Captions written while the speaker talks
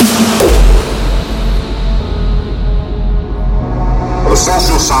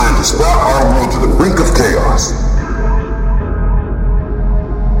chaos.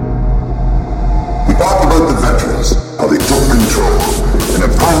 We talked about the veterans, how they took control and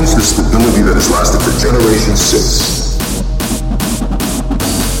imposed the stability that has lasted for generations since.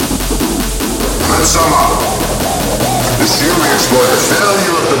 Let's sum up. This year we explore the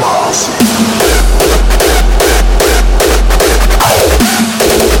failure of democracy.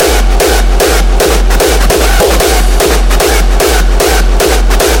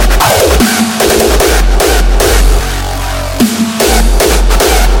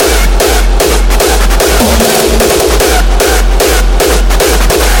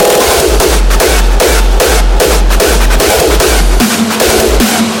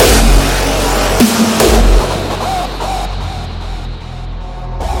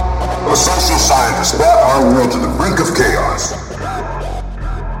 A social scientist brought our world to the brink of chaos.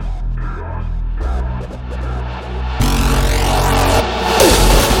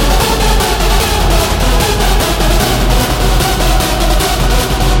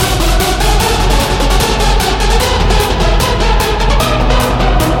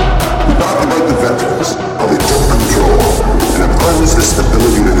 We talked about the veterans, how they took control and imposed the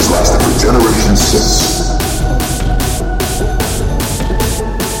stability that has lasted for generations since.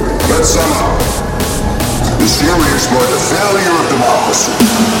 Let's sum up. This year we explored the failure of democracy.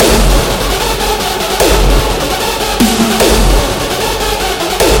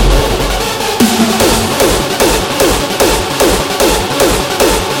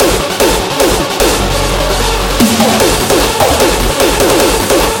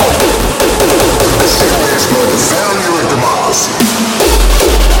 This year we explored the failure of democracy.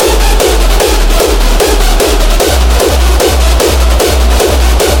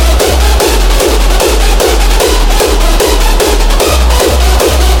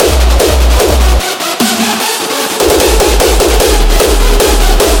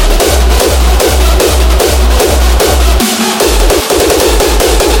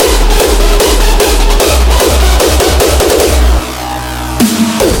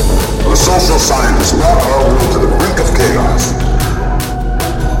 A social scientist brought our world